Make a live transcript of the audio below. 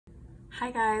Hi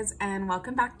guys, and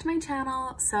welcome back to my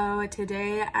channel. So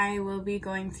today I will be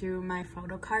going through my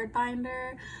Photocard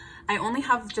binder. I only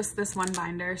have just this one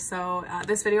binder, so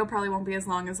this video probably won't be as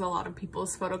long as a lot of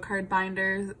people's Photocard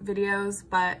binder videos,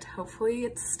 but hopefully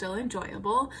it's still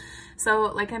enjoyable. So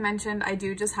like I mentioned, I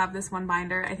do just have this one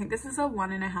binder. I think this is a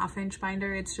 1.5 inch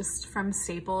binder. It's just from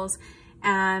Staples,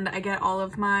 and I get all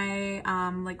of my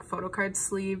like Photocard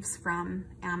sleeves from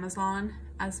Amazon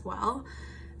as well.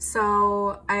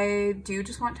 So I do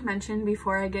just want to mention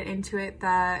before I get into it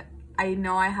that I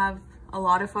know I have a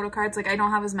lot of photocards. Like, I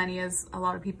don't have as many as a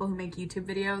lot of people who make YouTube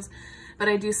videos, but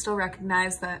I do still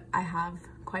recognize that I have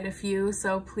quite a few.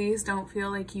 So please don't feel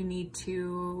like you need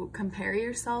to compare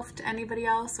yourself to anybody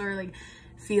else or like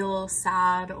feel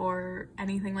sad or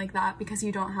anything like that because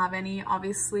you don't have any.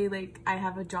 Obviously, like, I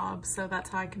have a job, so that's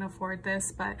how I can afford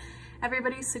this, but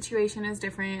everybody's situation is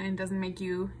different and doesn't make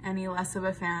you any less of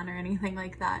a fan or anything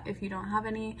like that if you don't have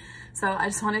any. So I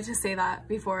just wanted to say that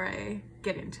before I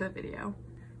get into the video.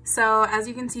 So as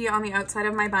you can see on the outside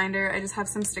of my binder, I just have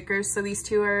some stickers. So these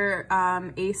two are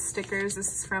Ace stickers.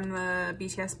 This is from the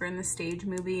BTS Burn the Stage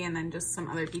movie, and then just some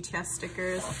other BTS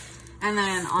stickers. And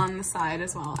then on the side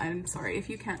as well, I'm sorry if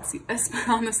you can't see this, but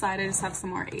on the side I just have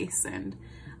some more Ace and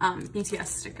BTS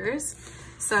stickers.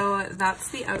 So that's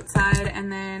the outside,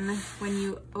 and then when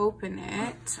you open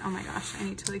it, oh my gosh, I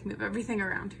need to like move everything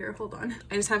around here, hold on.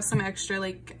 I just have some extra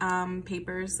like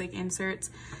papers, like inserts.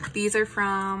 These are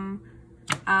from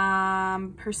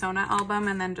Persona album,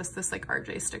 and then just this like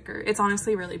RJ sticker. It's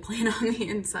honestly really plain on the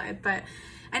inside, but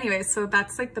anyway, so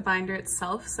that's like the binder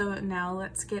itself. So now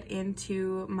let's get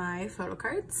into my photo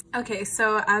cards. Okay,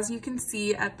 so as you can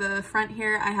see at the front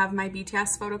here, I have my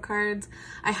BTS photo cards.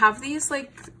 I have these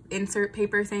like insert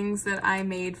paper things that I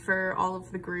made for all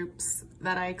of the groups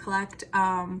that I collect.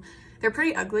 They're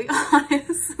pretty ugly,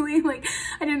 honestly. Like,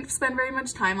 I didn't spend very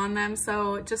much time on them,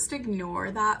 so just ignore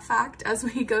that fact as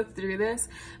we go through this.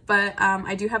 But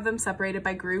I do have them separated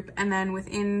by group, and then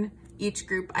within each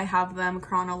group I have them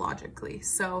chronologically.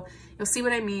 So you'll see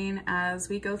what I mean as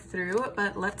we go through,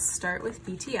 but let's start with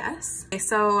BTS. Okay,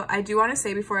 so I do want to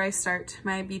say before I start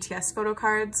my BTS photo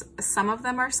cards, some of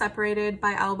them are separated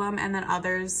by album and then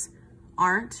others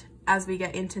aren't as we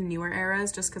get into newer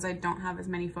eras, just because I don't have as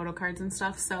many photo cards and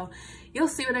stuff, so you'll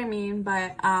see what I mean.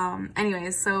 But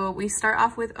anyways, so we start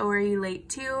off with Oh Are You Late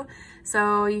Too.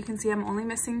 So you can see I'm only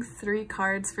missing 3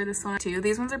 cards for this one too.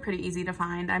 These ones are pretty easy to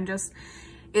find. I'm just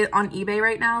on eBay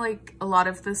right now, like a lot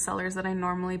of the sellers that I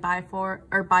normally buy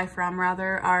from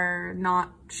are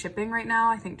not shipping right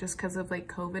now, I think just because of like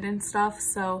COVID and stuff.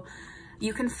 So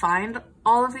you can find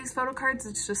all of these photo cards,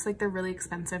 it's just like they're really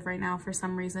expensive right now for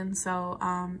some reason. So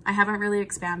I haven't really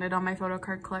expanded on my photo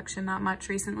card collection that much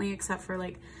recently, except for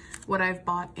like what I've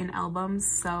bought in albums.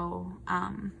 So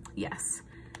yes,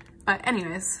 but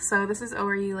anyways, so this is Oh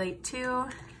Are You Late Too.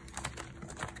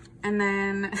 And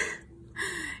then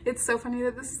it's so funny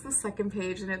that this is the second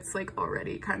page and it's like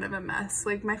already kind of a mess.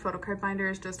 Like, my photo card binder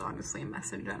is just honestly a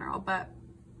mess in general, but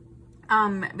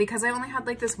because I only had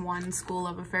like this one School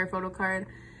Love Affair photo card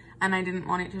and I didn't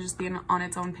want it to just be on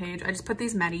its own page, I just put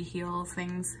these Medi Heal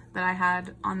things that I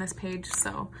had on this page.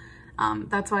 So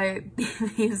that's why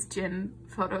these Jin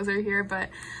photos are here. But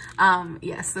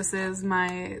yes, this is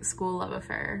my School Love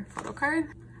Affair photo card.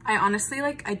 I honestly,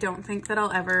 like, I don't think that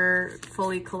I'll ever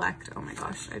fully collect, oh my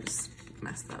gosh, I just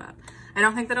messed that up. I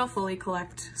don't think that I'll fully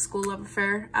collect School Love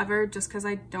Affair ever, just because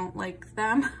I don't like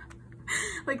them.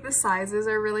 Like, the sizes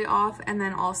are really off, and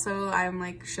then also I'm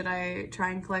like, should I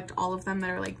try and collect all of them that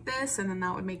are like this, and then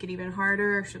that would make it even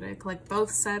harder, or should I collect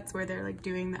both sets where they're like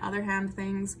doing the other hand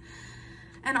things?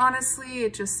 And honestly,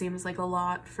 it just seems like a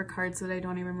lot for cards that I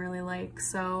don't even really like.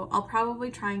 So I'll probably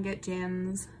try and get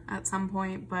Jin's at some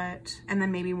point, and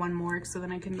then maybe one more, so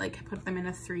then I can like put them in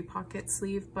a 3-pocket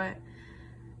sleeve. But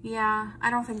yeah, I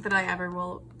don't think that I ever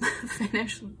will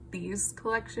finish these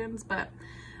collections, but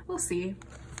we'll see.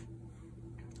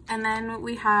 And then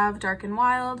we have Dark and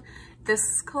Wild.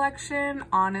 This collection,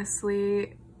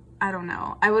 honestly, I don't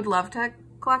know. I would love to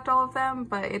collect all of them,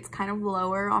 but it's kind of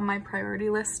lower on my priority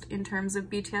list in terms of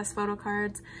BTS photo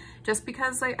cards, just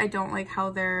because like I don't like how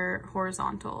they're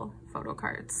horizontal photo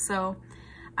cards. So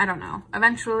I don't know.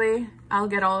 Eventually I'll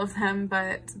get all of them,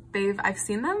 but I've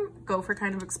seen them go for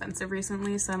kind of expensive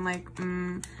recently, so I'm like,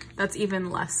 that's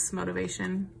even less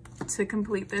motivation to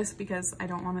complete this because I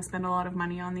don't want to spend a lot of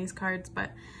money on these cards.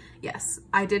 But yes,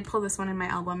 I did pull this one in my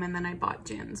album, and then I bought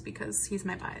Jin's because he's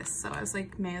my bias, so I was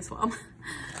like, may as well.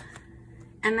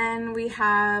 And then we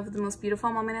have The Most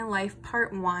Beautiful Moment in Life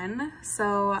Part 1.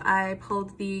 So I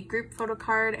pulled the group photo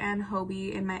card and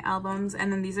Hobie in my albums,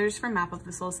 and then these are just from Map of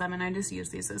the Soul 7. I just use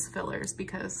these as fillers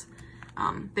because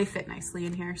they fit nicely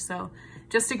in here. So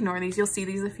just ignore these. You'll see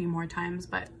these a few more times,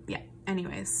 but yeah,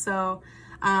 anyways. So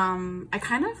I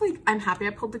kind of like, I'm happy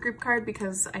I pulled the group card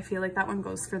because I feel like that one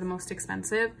goes for the most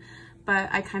expensive, but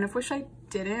I kind of wish I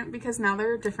didn't because now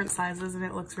they're different sizes and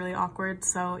it looks really awkward.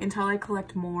 So until I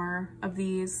collect more of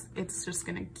these, it's just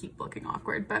gonna keep looking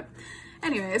awkward. But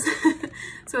anyways,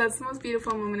 so that's the most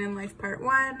beautiful moment in life part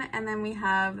 1, and then we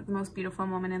have the most beautiful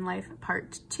moment in life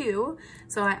part 2.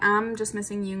 So I am just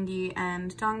missing Yoongi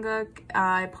and Jungkook.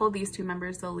 I pulled these 2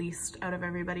 members the least out of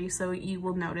everybody, so you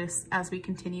will notice as we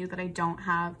continue that I don't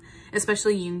have,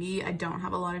 especially Yoongi, I don't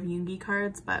have a lot of Yoongi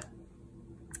cards, but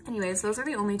anyways, those are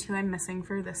the only 2 I'm missing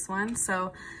for this one,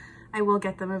 so I will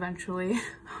get them eventually,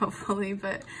 hopefully,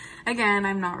 but again,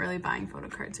 I'm not really buying photo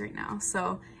cards right now,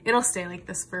 so it'll stay like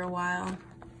this for a while.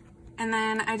 And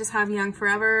then I just have Young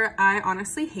Forever. I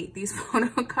honestly hate these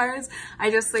photo cards.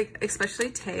 I just like,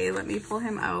 especially Tae, let me pull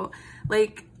him out.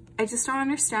 Like, I just don't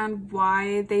understand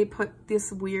why they put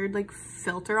this weird like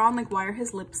filter on. Like, why are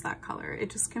his lips that color? It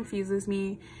just confuses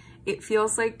me. It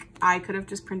feels like I could have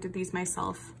just printed these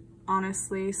myself,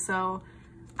 honestly, so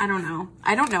I don't know.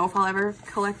 I don't know if I'll ever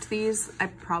collect these. I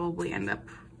probably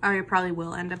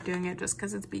will end up doing it just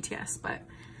because it's BTS, but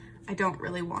I don't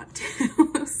really want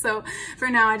to. So for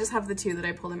now, I just have the 2 that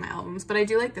I pulled in my albums, but I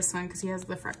do like this one because he has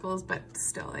the freckles, but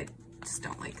still, I just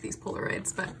don't like these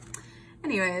Polaroids. But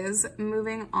anyways,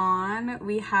 moving on,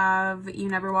 we have You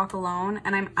Never Walk Alone,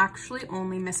 and I'm actually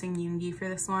only missing Yoongi for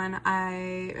this one.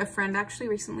 A friend actually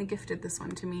recently gifted this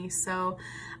one to me, so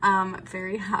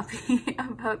very happy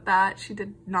about that. She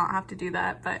did not have to do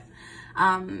that, but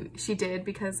she did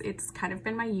because it's kind of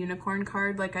been my unicorn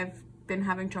card. Like, I've been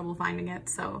having trouble finding it,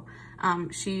 so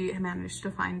she managed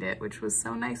to find it, which was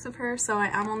so nice of her. So I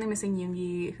am only missing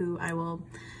Yoongi, who I will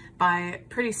buy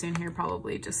pretty soon here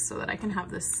probably, just so that I can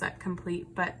have this set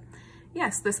complete. But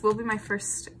yes, this will be my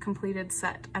first completed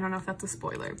set. I don't know if that's a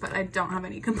spoiler, but I don't have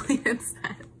any completed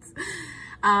sets.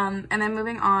 And then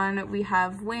moving on, we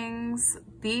have Wings.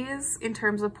 These, in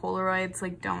terms of Polaroids,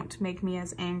 like, don't make me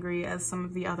as angry as some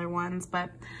of the other ones, but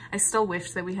I still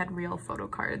wish that we had real photo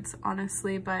cards,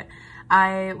 honestly. But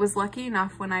I was lucky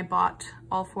enough when I bought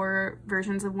all 4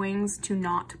 versions of Wings to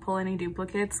not pull any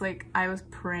duplicates. Like, I was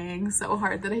praying so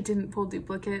hard that I didn't pull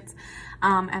duplicates,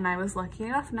 and I was lucky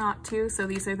enough not to. So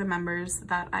these are the members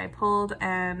that I pulled,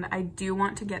 and I do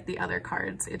want to get the other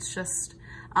cards. It's just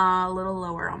a little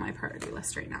lower on my priority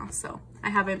list right now, so I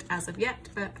haven't as of yet,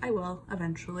 but I will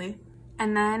eventually.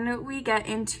 And then we get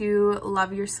into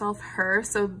Love Yourself Her.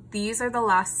 So these are the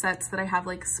last sets that I have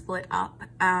like split up,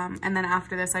 and then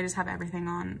after this I just have everything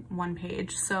on one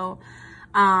page. So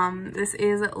this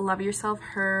is Love Yourself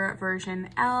Her version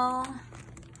L,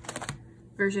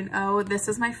 version O. This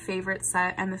is my favorite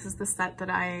set, and this is the set that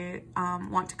I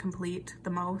want to complete the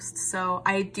most. So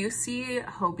I do see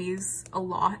Hobies a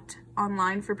lot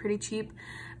online for pretty cheap,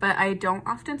 but I don't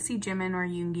often see Jimin or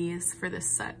Yoongi's for this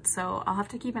set. So I'll have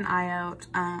to keep an eye out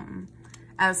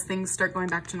as things start going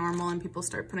back to normal and people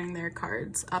start putting their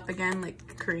cards up again,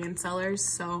 like Korean sellers.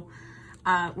 So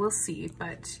we'll see,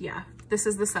 but yeah, this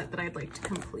is the set that I'd like to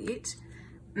complete.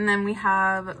 And then we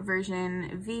have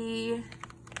version V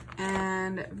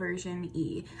and version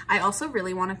E. I also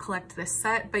really want to collect this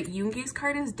set, but Yoongi's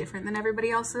card is different than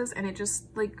everybody else's, and it just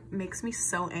like makes me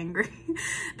so angry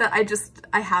that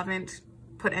I haven't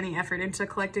put any effort into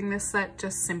collecting this set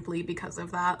just simply because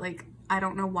of that. Like, I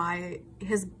don't know why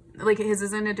his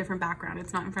is in a different background.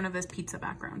 It's not in front of his pizza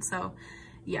background. So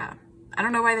yeah, I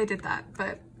don't know why they did that,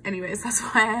 but anyways, that's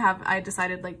why I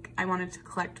decided like I wanted to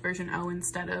collect version O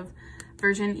instead of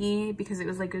version E, because it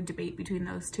was like a debate between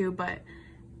those 2, but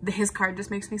his card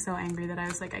just makes me so angry that I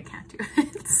was like, I can't do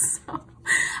it. So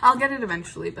I'll get it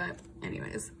eventually, but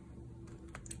anyways.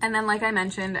 And then, like I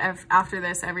mentioned, after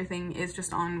this, everything is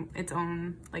just on its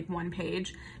own, like, one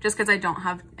page, just because I don't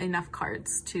have enough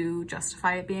cards to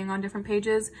justify it being on different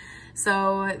pages.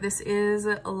 So this is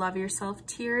Love Yourself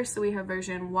tier. So we have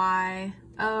version Y,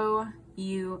 O,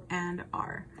 U, and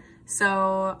R.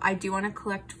 So I do want to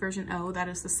collect version O. That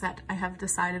is the set I have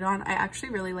decided on. I actually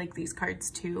really like these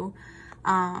cards too.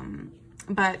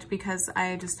 But because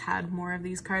I just had more of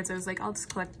these cards, I was like, I'll just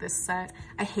collect this set.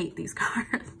 I hate these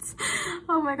cards.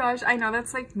 Oh my gosh, I know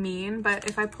that's like mean, but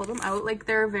if I pull them out, like,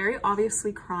 they're very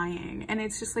obviously crying, and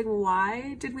it's just like,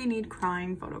 why did we need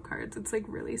crying photo cards? It's like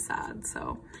really sad.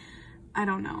 So I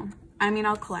don't know. I mean,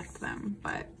 I'll collect them,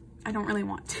 but I don't really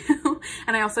want to.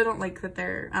 And I also don't like that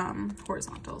they're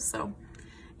horizontal. So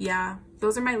yeah,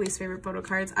 those are my least favorite photo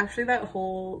cards. Actually, that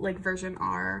whole like version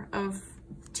R of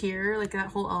tier, like that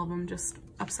whole album, just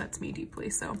upsets me deeply.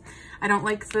 So I don't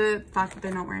like the fact that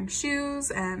they're not wearing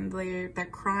shoes and they're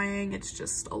crying. It's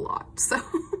just a lot. So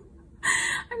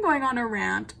I'm going on a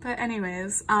rant, but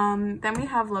anyways, then we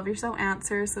have Love Yourself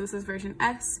Answer. So this is version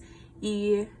S,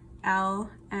 E, L,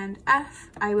 and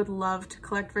F. I would love to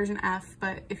collect version F,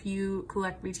 but if you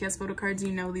collect BTS photo cards,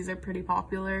 you know these are pretty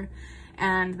popular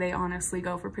and they honestly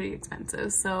go for pretty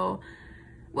expensive. So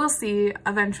we'll see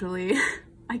eventually.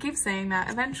 I keep saying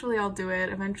that eventually I'll do it.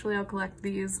 Eventually I'll collect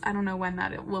these. I don't know when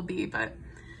that it will be, but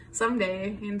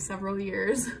someday in several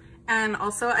years. And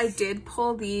also I did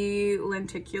pull the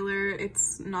lenticular.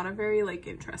 It's not a very like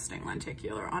interesting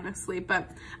lenticular, honestly,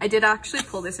 but I did actually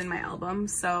pull this in my album.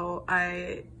 So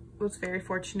I was very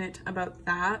fortunate about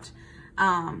that.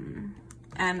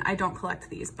 And I don't collect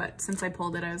these, but since I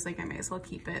pulled it, I was like, I may as well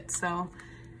keep it. So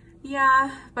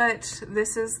yeah, but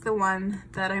this is the one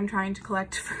that I'm trying to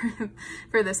collect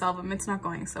for this album. It's not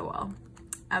going so well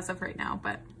as of right now,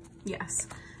 but yes.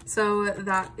 So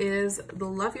that is the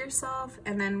Love Yourself,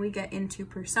 and then we get into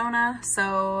Persona.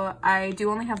 So I do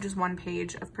only have just one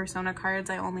page of Persona cards.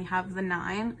 I only have the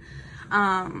 9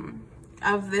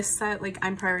 of this set. Like,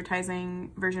 I'm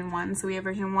prioritizing version 1. So we have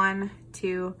version 1,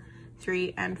 2,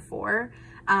 3, and 4.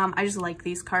 I just like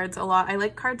these cards a lot. I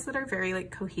like cards that are very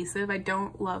like cohesive. I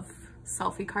don't love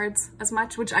selfie cards as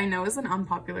much, which I know is an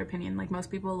unpopular opinion. Like, most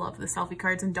people love the selfie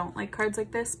cards and don't like cards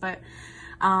like this, but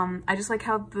I just like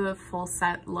how the full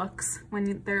set looks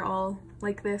when they're all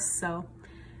like this. So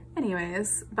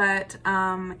anyways, but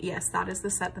yes, that is the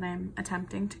set that I'm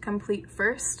attempting to complete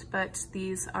first, but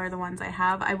these are the ones I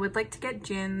have. I would like to get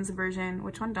Jin's version,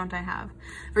 which one don't I have?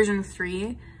 Version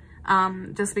 3,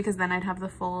 just because then I'd have the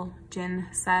full Jin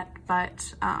set,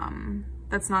 but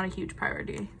that's not a huge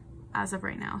priority as of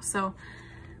right now. So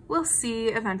we'll see,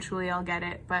 eventually I'll get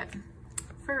it, but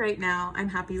for right now, I'm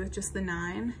happy with just the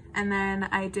 9. And then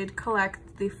I did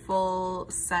collect the full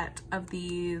set of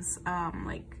these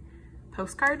like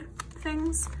postcard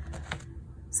things.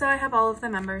 So I have all of the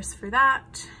members for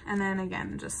that. And then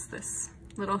again, just this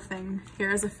little thing here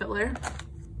as a filler.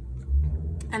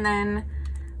 And then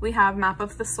we have Map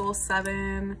of the Soul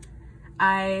 7.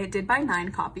 I did buy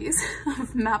 9 copies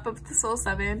of Map of the Soul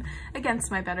 7 against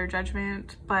my better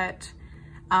judgment, but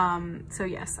so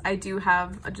yes, I do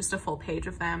have just a full page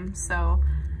of them. So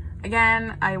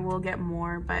again, I will get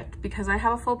more, but because I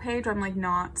have a full page, I'm like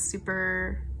not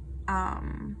super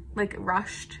like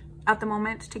rushed at the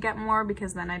moment to get more,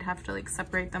 because then I'd have to like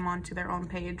separate them onto their own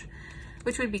page,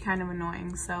 which would be kind of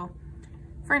annoying. So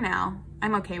for now,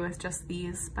 I'm okay with just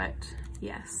these, but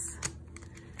yes.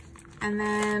 And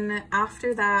then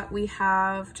after that, we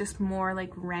have just more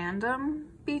like random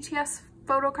BTS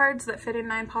photo cards that fit in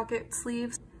 9 pocket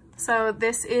sleeves. So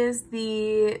this is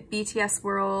the BTS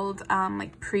World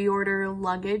like pre-order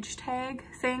luggage tag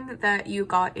thing that you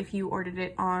got if you ordered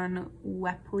it on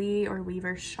Wepley or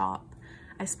Weaver's shop,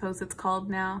 I suppose it's called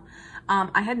now.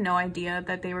 I had no idea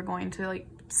that they were going to like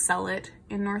sell it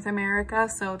in North America,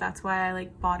 so that's why I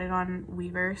like bought it on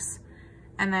Weaver's,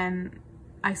 and then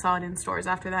I saw it in stores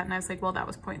after that, and I was like, well, that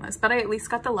was pointless. But I at least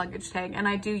got the luggage tag, and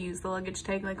I do use the luggage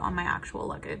tag like on my actual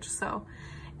luggage. So,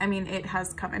 I mean, it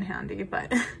has come in handy,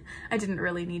 but I didn't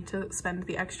really need to spend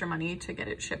the extra money to get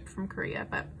it shipped from Korea.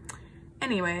 But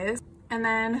anyways, and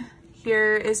then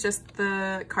here is just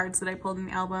the cards that I pulled in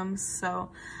the albums. So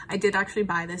I did actually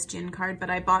buy this Jin card, but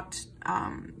I bought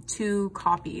 2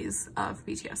 copies of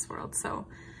BTS World. So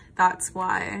that's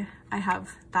why I have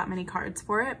that many cards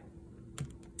for it.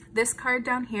 This card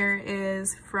down here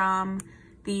is from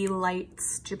the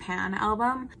Lights Japan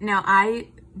album. Now, I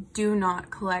do not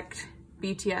collect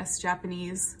BTS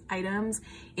Japanese items.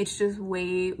 It's just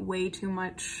way too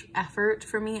much effort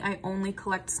for me. I only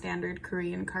collect standard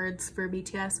Korean cards for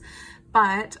BTS.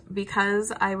 But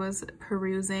because I was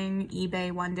perusing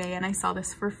eBay one day and I saw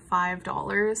this for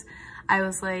 $5, I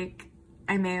was like,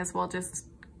 I may as well just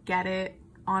get it,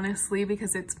 honestly,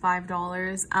 because it's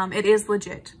 $5. It is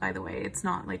legit, by the way. It's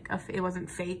not like it wasn't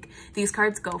fake. These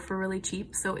cards go for really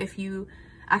cheap. So if you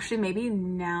actually, maybe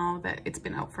now that it's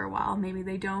been out for a while, maybe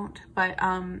they don't, but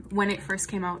when it first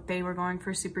came out, they were going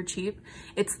for super cheap.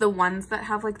 It's the ones that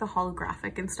have like the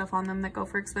holographic and stuff on them that go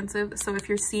for expensive. So if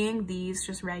you're seeing these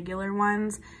just regular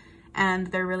ones and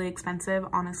they're really expensive,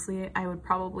 honestly, I would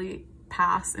probably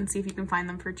pass and see if you can find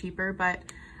them for cheaper. But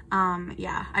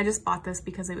yeah, I just bought this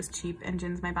because it was cheap and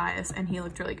Jin's my bias and he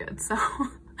looked really good. So,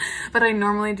 but I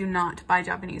normally do not buy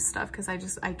Japanese stuff because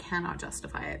I cannot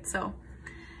justify it. So,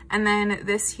 and then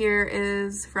this here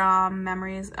is from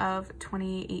Memories of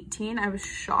 2018. I was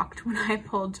shocked when I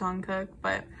pulled Jungkook,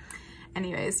 but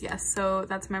anyways, yes, so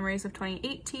that's Memories of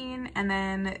 2018. And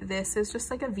then this is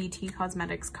just like a VT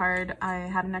Cosmetics card. I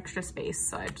had an extra space,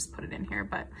 so I just put it in here,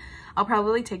 but I'll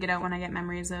probably take it out when I get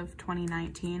Memories of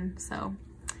 2019. So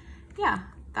yeah,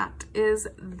 that is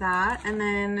that. And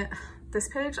then this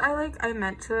page, I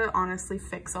meant to honestly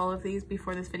fix all of these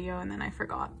before this video and then I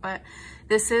forgot, but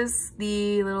this is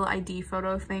the little ID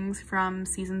photo things from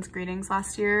Season's Greetings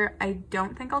last year. I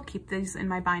don't think I'll keep these in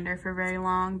my binder for very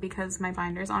long because my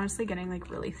binder is honestly getting like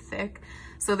really thick.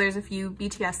 So there's a few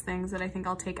BTS things that I think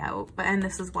I'll take out, and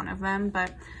this is one of them.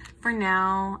 But for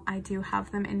now, I do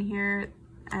have them in here,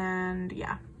 and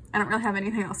yeah. I don't really have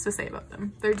anything else to say about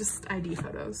them. They're just ID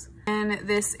photos. And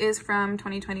this is from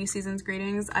 2020 Season's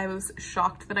Greetings. I was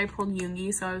shocked that I pulled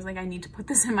Yoongi, so I was like, I need to put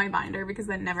this in my binder because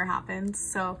that never happens.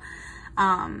 So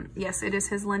yes, it is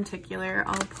his lenticular.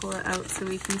 I'll pull it out so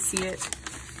we can see it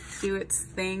do its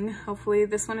thing. Hopefully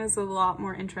this one is a lot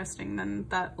more interesting than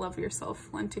that Love Yourself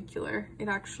lenticular. It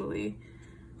actually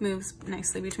moves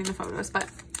nicely between the photos. But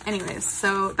anyways,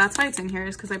 so that's why it's in here,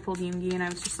 is because I pulled Yoongi and I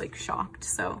was just like shocked.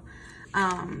 So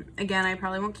again, I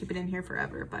probably won't keep it in here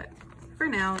forever, but for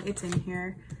now it's in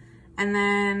here. And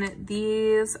then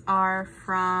these are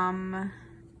from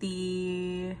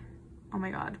the, oh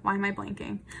my god, why am I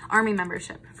blanking? Army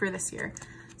membership for this year.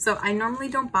 So I normally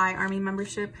don't buy Army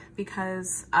membership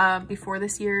because before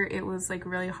this year it was like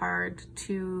really hard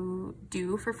to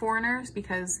do for foreigners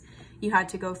because you had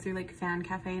to go through like fan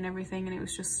cafe and everything, and it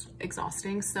was just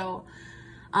exhausting. So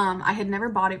I had never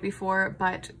bought it before,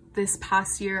 but this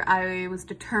past year I was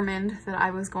determined that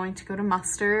I was going to go to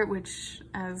muster, which,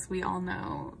 as we all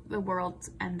know, the world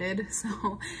ended,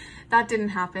 so that didn't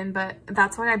happen. But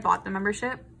that's why I bought the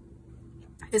membership,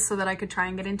 is so that I could try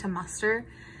and get into muster.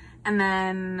 And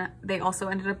then they also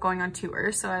ended up going on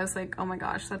tour, so I was like, oh my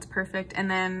gosh, that's perfect. And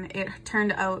then it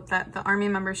turned out that the Army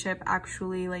membership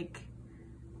actually like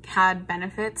had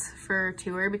benefits for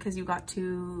tour because you got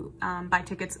to buy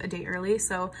tickets a day early.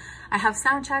 So I have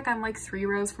sound check. I'm like 3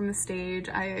 rows from the stage.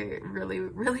 I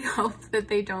really hope that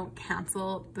they don't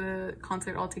cancel the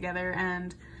concert altogether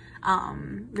and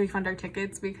refund our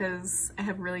tickets because I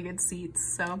have really good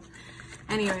seats. So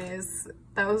anyways,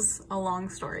 that was a long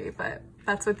story, but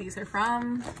that's what these are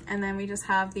from. And then we just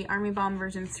have the Army Bomb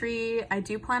version 3. I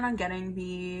do plan on getting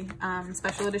the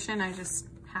special edition. I just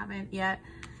haven't yet.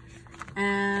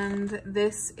 And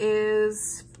this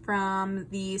is from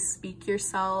the Speak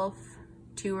Yourself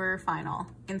tour final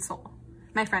in Seoul.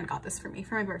 My friend got this for me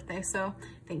for my birthday, so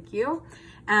thank you.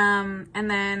 And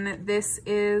then this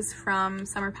is from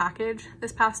Summer Package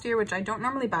this past year, which I don't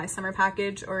normally buy Summer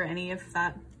Package or any of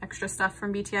that extra stuff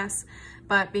from BTS,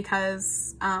 but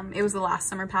because it was the last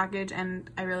Summer Package and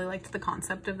I really liked the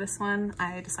concept of this one,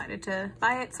 I decided to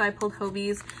buy it. So I pulled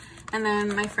Hobie's. And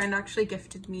then my friend actually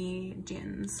gifted me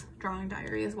Jin's drawing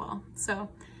diary as well. So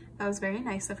that was very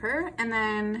nice of her. And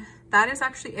then that is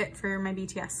actually it for my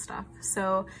BTS stuff.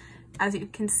 So as you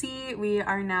can see, we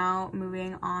are now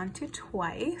moving on to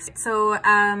Twice. So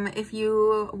if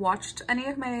you watched any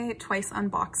of my Twice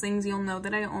unboxings, you'll know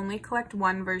that I only collect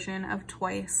one version of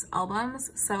Twice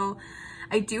albums. So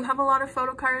I do have a lot of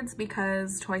photo cards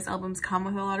because Twice albums come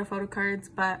with a lot of photo cards,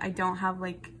 but I don't have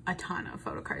like a ton of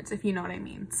photo cards, if you know what I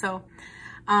mean. So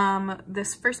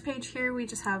this first page here, we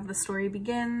just have The Story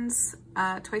Begins,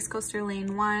 Twice Coaster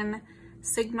Lane 1,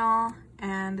 Signal,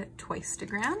 and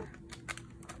Twice-tagram.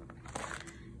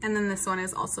 And then this one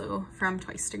is also from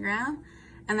Twice-tagram.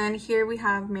 And then here we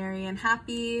have Merry and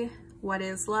Happy, What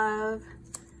Is Love,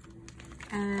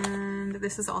 and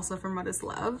this is also from What Is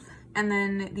Love. And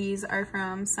then these are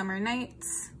from Summer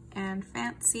Nights and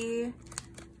Fancy.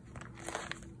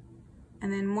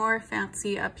 And then more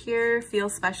Fancy up here. Feel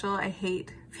Special. I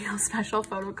hate Feel Special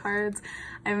photo cards.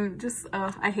 I'm just,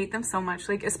 I hate them so much.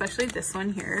 Like, especially this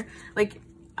one here. Like,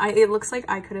 it looks like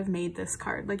I could have made this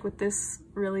card. Like, with this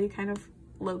really kind of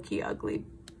low-key, ugly,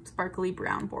 sparkly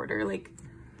brown border. Like,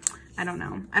 I don't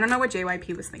know. I don't know what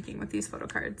JYP was thinking with these photo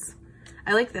cards.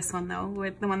 I like this one, though,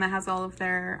 with the one that has all of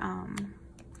their,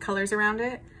 colors around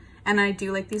it, and I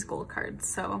do like these gold cards.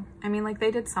 So I mean, like, they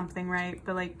did something right,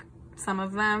 but like some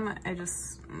of them I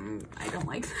just I don't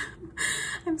like them.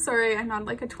 I'm sorry, I'm not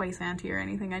like a Twice auntie or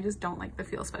anything, I just don't like the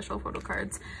Feel Special photo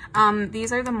cards.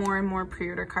 These are the more and more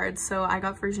pre-order cards, so I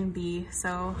got version B.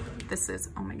 So this is,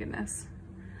 oh my goodness,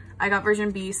 I got version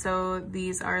B, so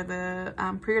these are the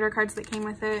pre-order cards that came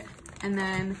with it. And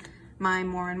then my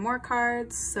more and more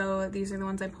cards, so these are the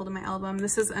ones I pulled in my album.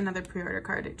 This is another pre-order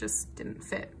card, it just didn't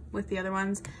fit with the other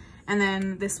ones. And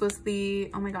then this was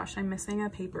the, oh my gosh, I'm missing a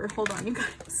paper, hold on you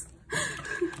guys.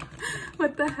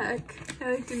 What the heck,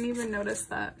 I didn't even notice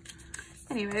that.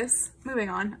 anyways, moving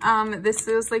on. This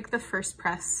is like the first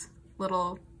press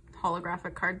little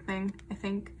holographic card thing, I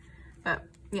think. But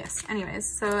yes,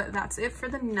 anyways, so that's it for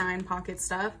the 9 pocket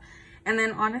stuff. And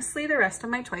then honestly, the rest of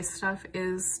my Twice stuff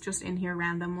is just in here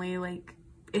randomly. Like,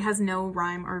 it has no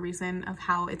rhyme or reason of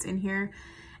how it's in here.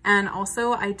 And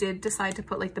also I did decide to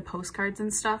put like the postcards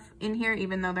and stuff in here,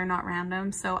 even though they're not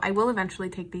random. So I will eventually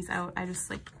take these out. I just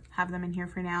like have them in here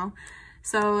for now.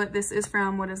 So this is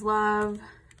from What Is Love,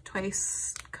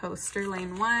 Twice Coaster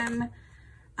Lane 1.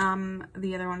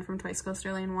 The other one from Twice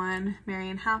Coaster Lane 1, Merry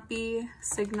and Happy,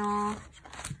 Signal.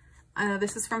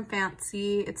 This is from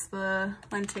Fancy. It's the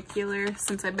lenticular.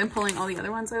 Since I've been pulling all the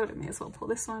other ones out, I may as well pull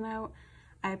this one out.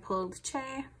 I pulled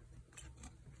Che.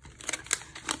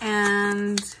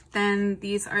 And then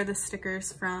these are the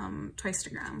stickers from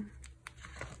Twistagram.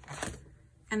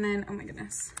 And then, oh my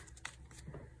goodness.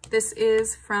 This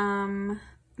is from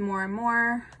More and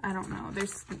More. I don't know,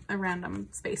 there's a random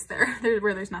space there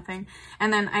where there's nothing.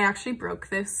 And then I actually broke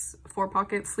this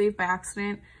 4-pocket sleeve by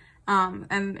accident.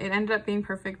 And it ended up being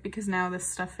perfect because now this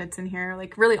stuff fits in here,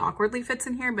 like really awkwardly fits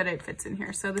in here, but it fits in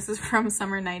here. So this is from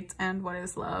Summer Nights and What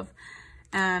Is Love.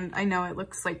 And I know it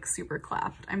looks like super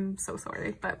clapped. I'm so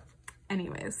sorry, but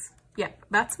anyways, yeah,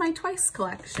 that's my Twice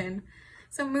collection.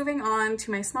 So moving on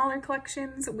to my smaller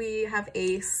collections, we have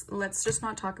Ace. Let's just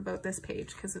not talk about this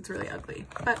page because it's really ugly.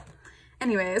 But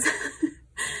anyways,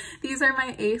 these are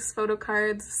my Ace photo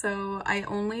cards. So I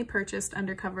only purchased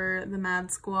Undercover, the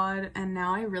Mad Squad, and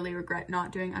now I really regret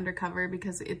not doing Undercover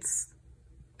because it's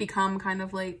become kind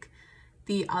of like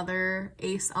the other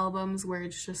Ace albums where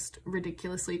it's just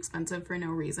ridiculously expensive for no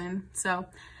reason. So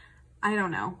I don't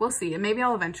know, we'll see. And maybe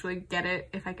I'll eventually get it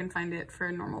if I can find it for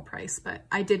a normal price, but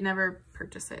I did never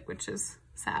purchase it, which is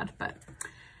sad. But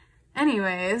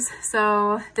anyways,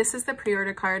 so this is the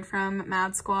pre-order card from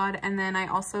Mad Squad, and then I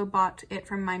also bought it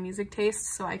from My Music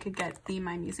Taste so I could get the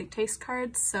My Music Taste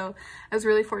cards. So I was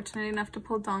really fortunate enough to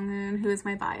pull Donghoon, who is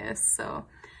my bias, so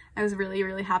I was really,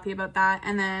 really happy about that.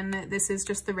 And then this is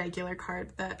just the regular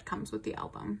card that comes with the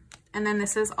album. And then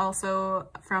this is also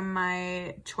from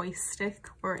my Choice stick,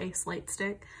 or Ace Light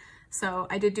stick. So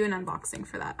I did do an unboxing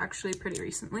for that actually pretty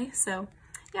recently. So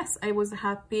yes, I was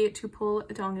happy to pull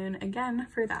Donghoon again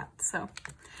for that. So,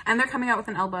 and they're coming out with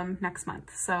an album next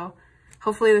month. So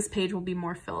hopefully this page will be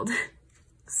more filled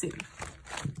soon.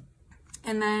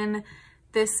 And then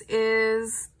this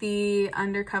is the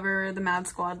Undercover, the Mad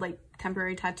Squad, like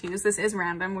temporary tattoos. This is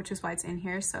random, which is why it's in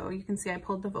here. So you can see I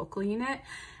pulled the vocal unit.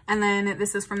 And then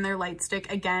this is from their light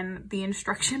stick. Again, the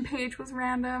instruction page was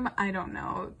random. I don't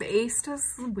know. The Ace does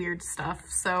weird stuff.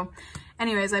 So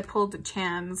anyways, I pulled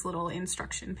Chan's little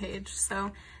instruction page.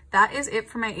 So that is it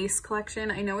for my Ace collection.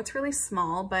 I know it's really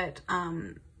small, but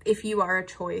if you are a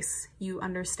Choice, you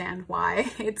understand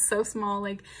why it's so small.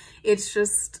 Like, it's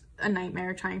just a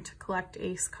nightmare trying to collect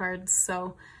Ace cards.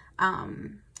 So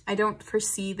I don't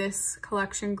foresee this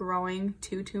collection growing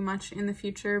too much in the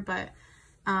future, but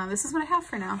this is what I have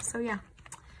for now. So yeah.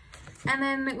 And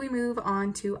then we move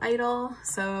on to Idol.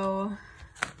 So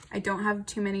I don't have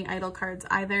too many Idol cards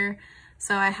either.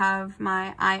 So I have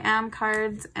my I Am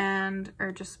cards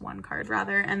or just one card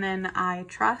rather, and then I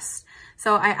Trust.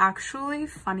 So I actually,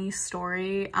 funny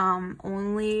story,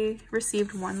 only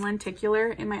received one lenticular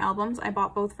in my albums. I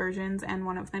bought both versions and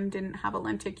one of them didn't have a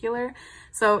lenticular.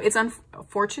 So it's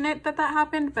unfortunate that that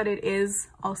happened, but it is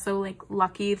also like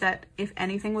lucky that if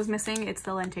anything was missing, it's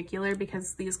the lenticular,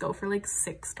 because these go for like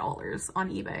 $6 on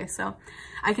eBay. So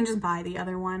I can just buy the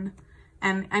other one.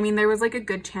 And I mean, there was like a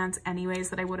good chance anyways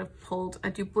that I would have pulled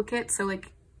a duplicate. So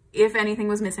like, if anything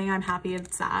was missing, I'm happy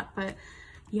it's that. But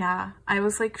yeah, I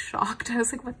was like shocked. I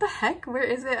was like, what the heck? Where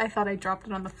is it? I thought I dropped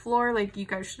it on the floor. Like, you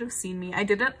guys should have seen me. I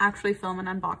didn't actually film an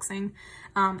unboxing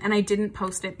and I didn't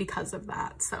post it because of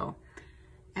that. So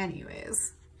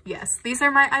anyways, yes, these are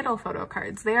my Idol photo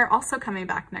cards. They are also coming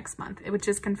back next month, which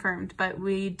is confirmed, but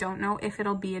we don't know if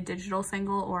it'll be a digital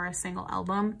single or a single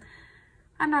album.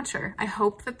 I'm not sure. I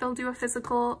hope that they'll do a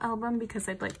physical album because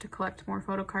I'd like to collect more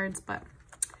photo cards, but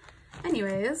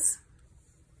anyways.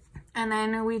 And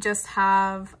then we just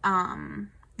have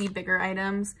the bigger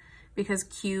items because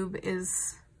Cube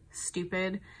is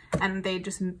stupid and they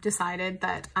just decided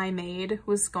that I Made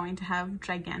was going to have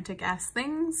gigantic ass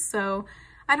things. So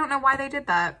I don't know why they did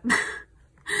that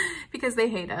because they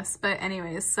hate us. But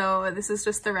anyways, so this is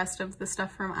just the rest of the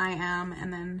stuff from I Am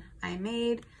and then I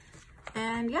Made.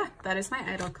 And yeah, that is my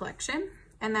Idol collection.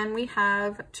 And then we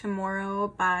have Tomorrow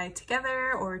by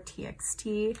Together, or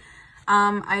TXT.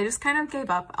 I just kind of gave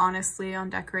up, honestly, on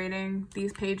decorating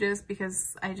these pages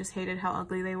because I just hated how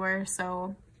ugly they were.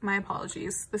 So my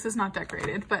apologies. This is not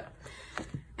decorated, but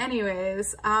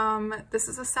Anyways, this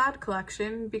is a sad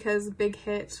collection because Big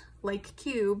Hit, like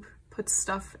Cube, puts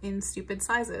stuff in stupid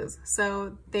sizes.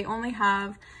 So they only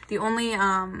have, the only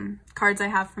cards I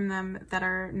have from them that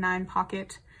are 9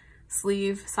 pocket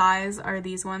sleeve size are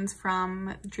these ones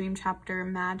from Dream Chapter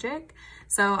Magic.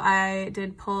 So I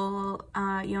did pull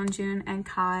Yeonjun and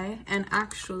Kai, and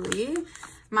actually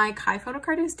my Kai photo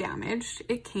card is damaged.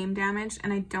 It came damaged,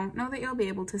 and I don't know that you'll be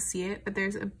able to see it, but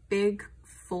there's a big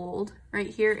fold right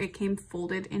here. It came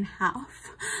folded in half.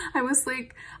 I was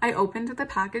like, I opened the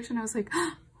package and I was like,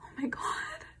 oh my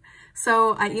god.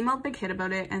 So I emailed Big Hit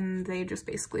about it, and they just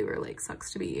basically were like,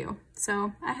 sucks to be you.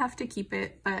 So I have to keep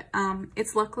it, but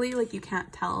it's luckily like you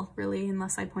can't tell really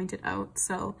unless I point it out.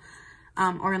 So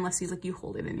or unless you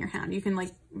hold it in your hand, you can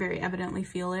like very evidently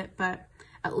feel it, but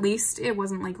at least it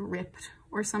wasn't like ripped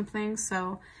or something.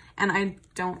 So, and I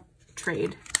don't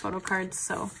trade photo cards,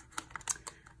 so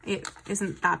it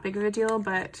isn't that big of a deal,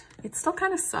 but it still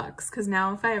kind of sucks because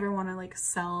now if I ever want to like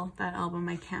sell that album,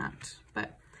 I can't.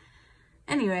 But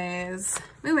anyways,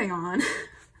 moving on.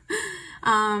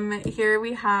 Here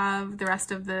we have the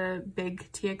rest of the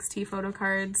big TXT photo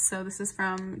cards. So this is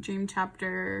from Dream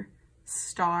Chapter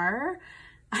Star.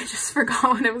 I just forgot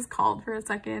what it was called for a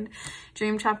second.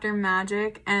 Dream Chapter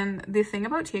Magic. And the thing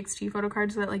about TXT photo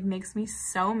cards that like makes me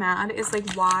so mad is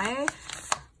like, why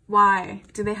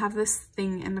do they have this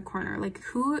thing in the corner? Like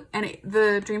who, and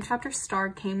the Dream Chapter Star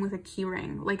came with a key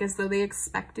ring, like as though they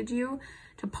expected you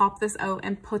to pop this out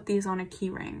and put these on a key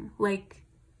ring. Like,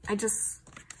 I just,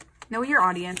 know your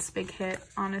audience, Big Hit,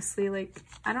 honestly. Like,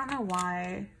 I don't know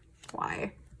why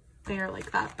they are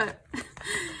like that, but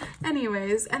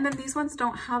anyways. And then these ones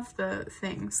don't have the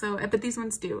thing, so, but these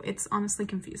ones do. It's honestly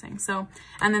confusing. So,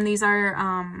 and then these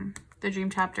are the Dream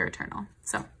Chapter Eternal.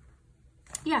 So,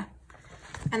 yeah.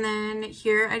 And then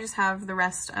here I just have the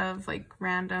rest of like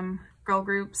random girl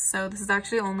groups. So this is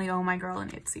actually only Oh My Girl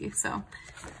and ITZY, so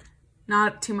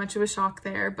not too much of a shock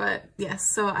there, but yes.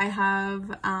 So I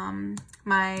have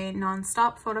my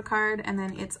Non-Stop photo card, and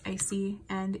then It's Icy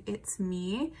and It's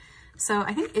Me. So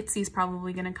I think ITZY's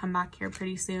probably gonna come back here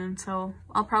pretty soon, so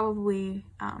I'll probably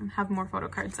have more photo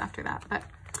cards after that, but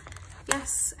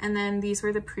yes. And then these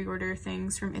were the pre-order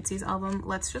things from ITZY's album.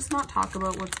 Let's just not talk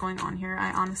about what's going on here.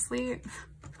 I honestly,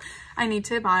 I need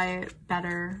to buy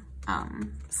better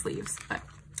sleeves, but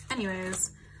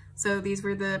anyways. So these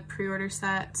were the pre-order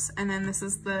sets, and then this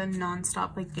is the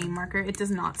Non-Stop like game marker. It does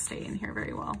not stay in here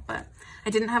very well, but I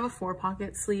didn't have a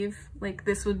 4-pocket sleeve. Like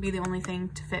this would be the only thing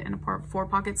to fit in a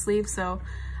 4-pocket sleeve, so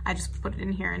I just put it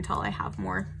in here until I have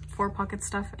more 4-pocket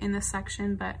stuff in this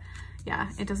section. But yeah,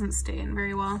 it doesn't stay in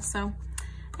very well. So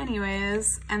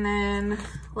anyways, and then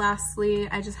lastly,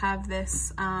 I just have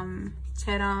this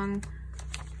Chaeryeong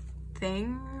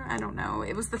thing. I don't know.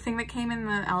 It was the thing that came in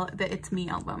the It's Me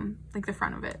album, like the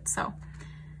front of it. So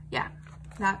yeah,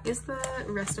 that is the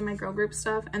rest of my girl group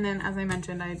stuff. And then as I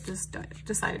mentioned, I just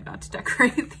decided not to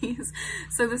decorate these.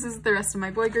 So this is the rest of my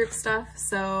boy group stuff.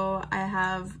 So I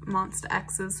have Monsta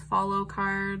X's Follow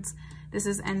cards. This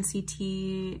is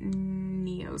NCT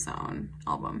Neozone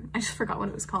album. I just forgot what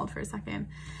it was called for a second.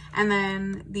 And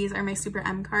then these are my Super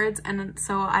M cards. And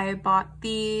so I bought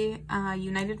the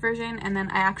United version, and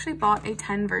then I actually bought a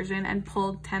 10 version and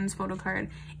pulled 10's photo card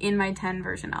in my 10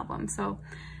 version album. So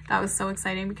that was so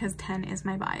exciting because 10 is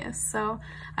my bias. So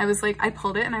I was like, I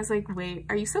pulled it and I was like, wait,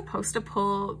 are you supposed to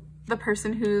pull the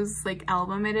person whose like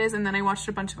album it is? And then I watched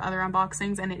a bunch of other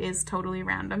unboxings and it is totally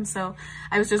random, so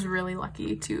I was just really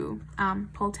lucky to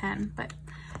pull 10. But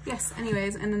yes,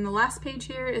 anyways. And then the last page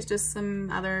here is just some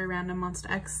other random Monsta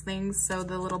X things. So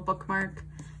the little bookmark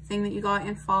thing that you got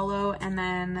in Follow, and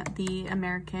then the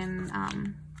American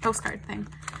postcard thing,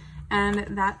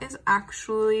 and that is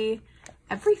actually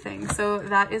everything. So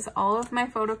that is all of my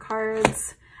photo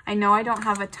cards. I know I don't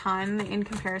have a ton in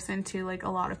comparison to like a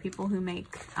lot of people who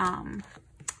make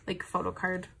like photo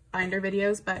card binder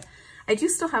videos, but I do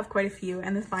still have quite a few,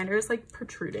 and this binder is like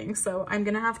protruding, so I'm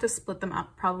gonna have to split them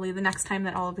up. Probably the next time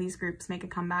that all of these groups make a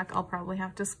comeback, I'll probably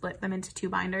have to split them into 2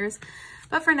 binders,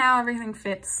 but for now everything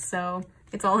fits, so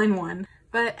it's all in one.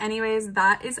 But anyways,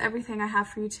 that is everything I have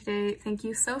for you today. Thank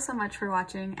you so much for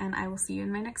watching, and I will see you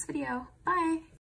in my next video. Bye!